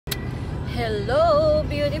Hello,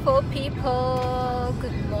 beautiful people.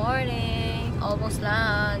 Good morning. Almost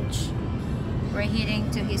lunch. We're heading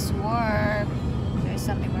to his work. There's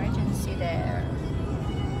some emergency there.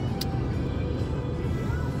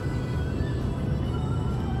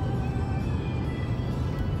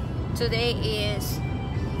 Today is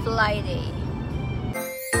Friday.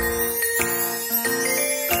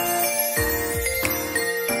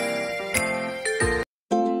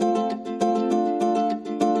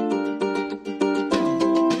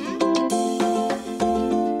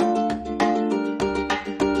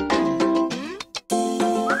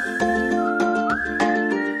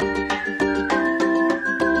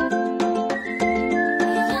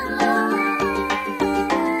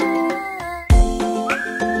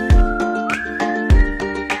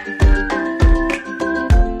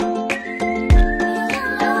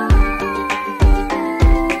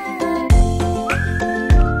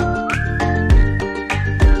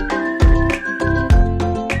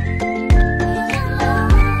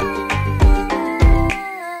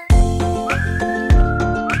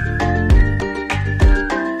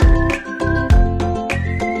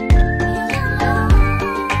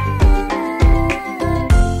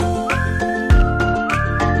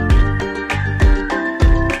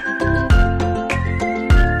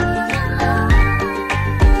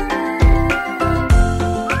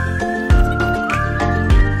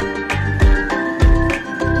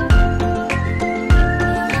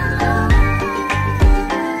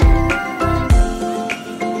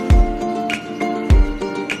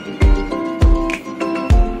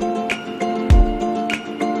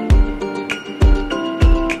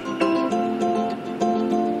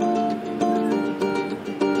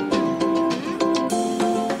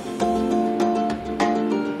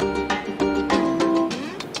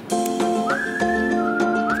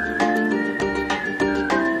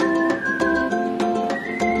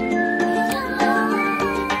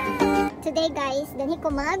 Today guys, dali ko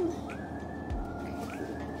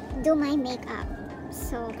do my makeup.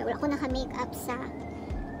 So, wala ko naka-makeup sa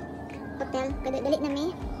hotel. Kada dali na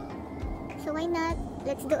may. So, why not?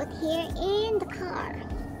 Let's do it here in the car.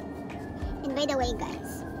 And by the way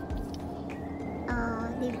guys,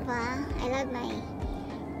 diba? I love my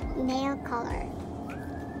nail color.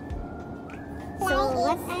 So,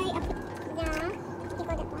 what I apply, what do you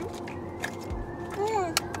call that one?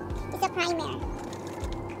 It's a primer.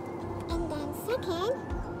 And then second,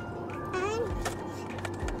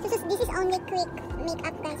 so this is only quick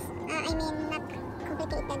makeup guys. I mean not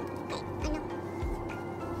complicated. Like, ano?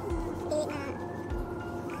 Dili na.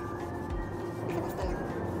 Basta lang.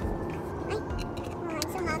 Ay, oh, I'm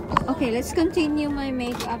so happy. Okay, let's continue my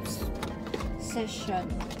makeup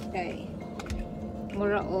session. Okay.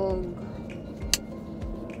 Muraog.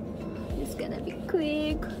 It's gonna be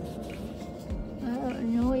quick. I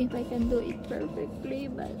don't know if I can do it perfectly,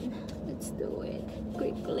 but let's do it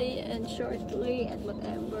quickly and shortly and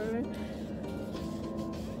whatever.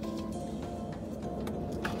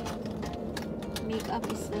 Makeup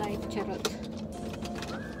is life, charot.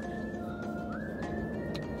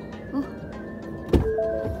 Oh.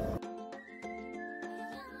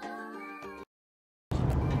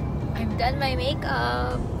 I'm done my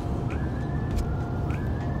makeup.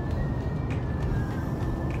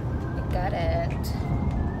 Got it.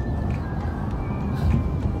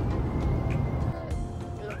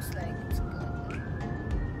 Looks like it's good.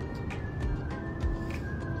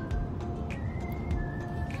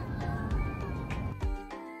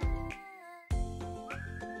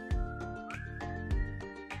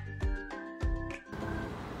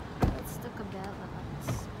 That's the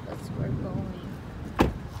CaBela's. That's where we're going.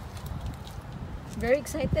 Very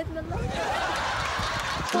excited, Mama.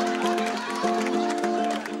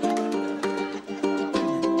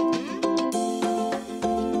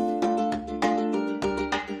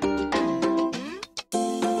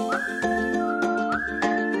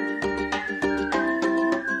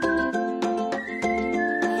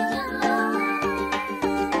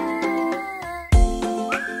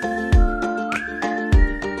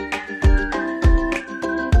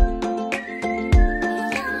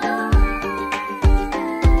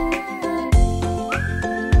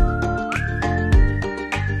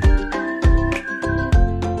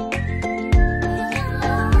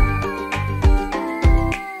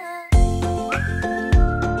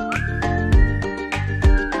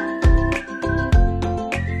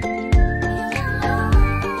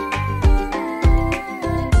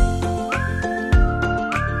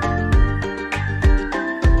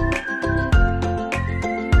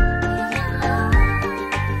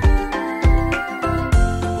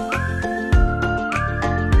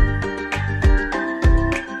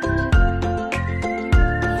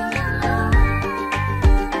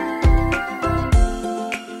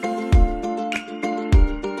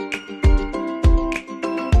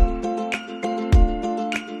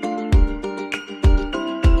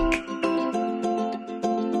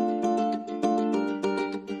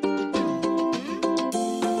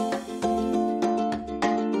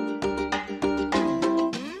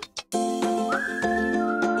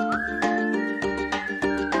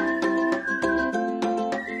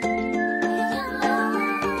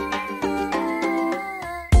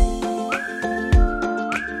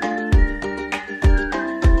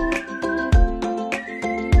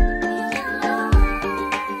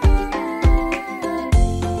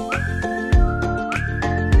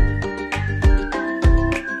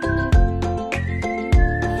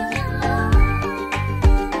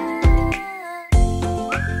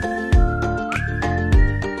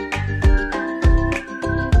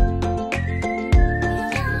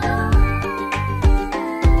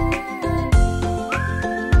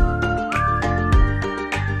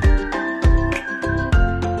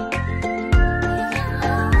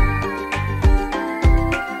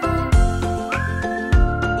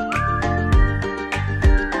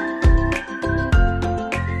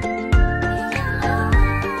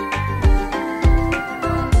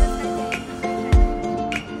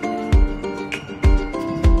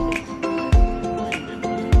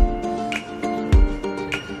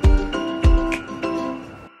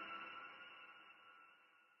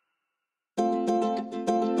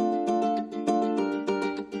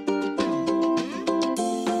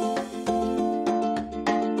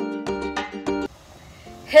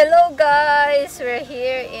 Hello guys, we're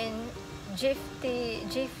here in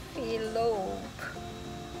Jiffy Loaf.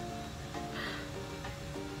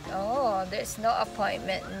 Oh, there's no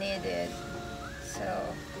appointment needed. So,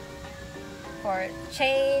 for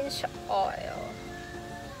change oil.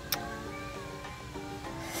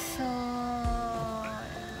 So,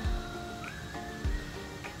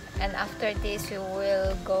 and after this, we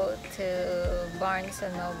will go to Barnes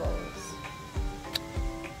and Nobles.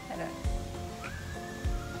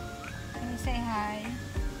 Can you say hi?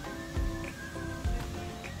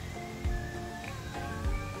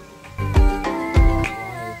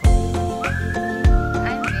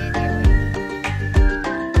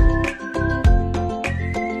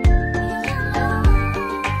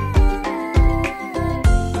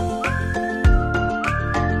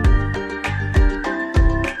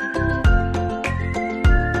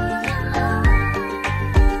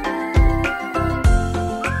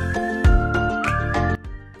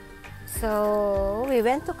 So we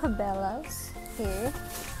went to CaBela's here.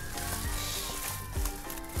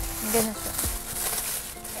 I'm gonna show.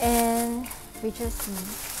 And we just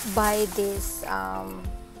buy this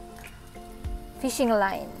fishing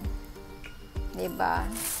line, diba?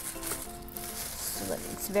 So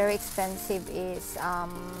it's very expensive. Is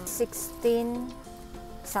 16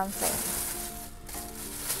 something.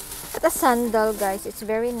 But a sandal, guys. It's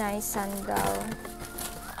very nice sandal.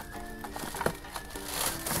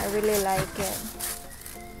 I really like it.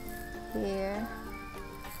 Here.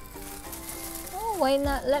 Oh, why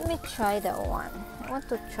not? Let me try that one. I want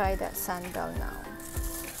to try that sandal now.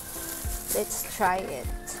 Let's try it.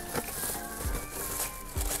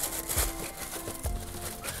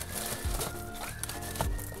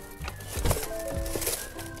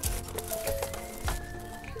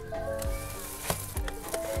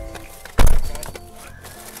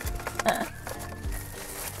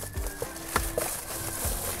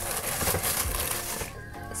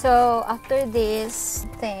 So after this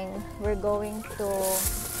thing, we're going to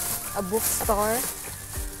a bookstore.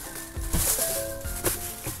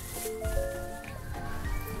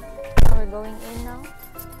 We're going in now.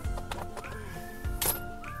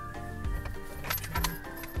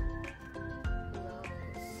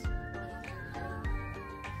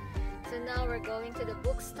 So now we're going to the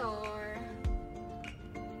bookstore.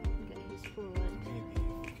 Getting his food.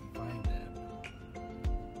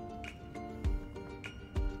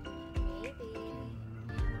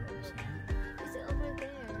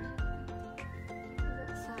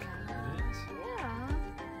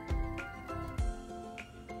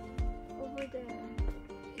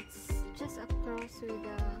 Across with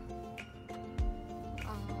the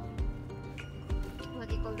what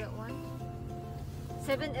do you call that one?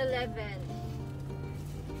 7-Eleven.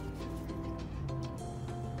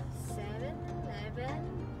 7-Eleven.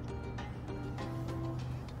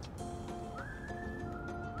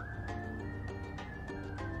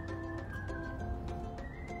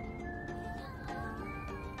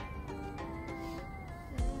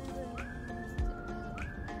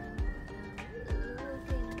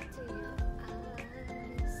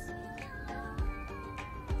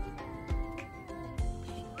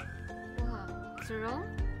 Wrong?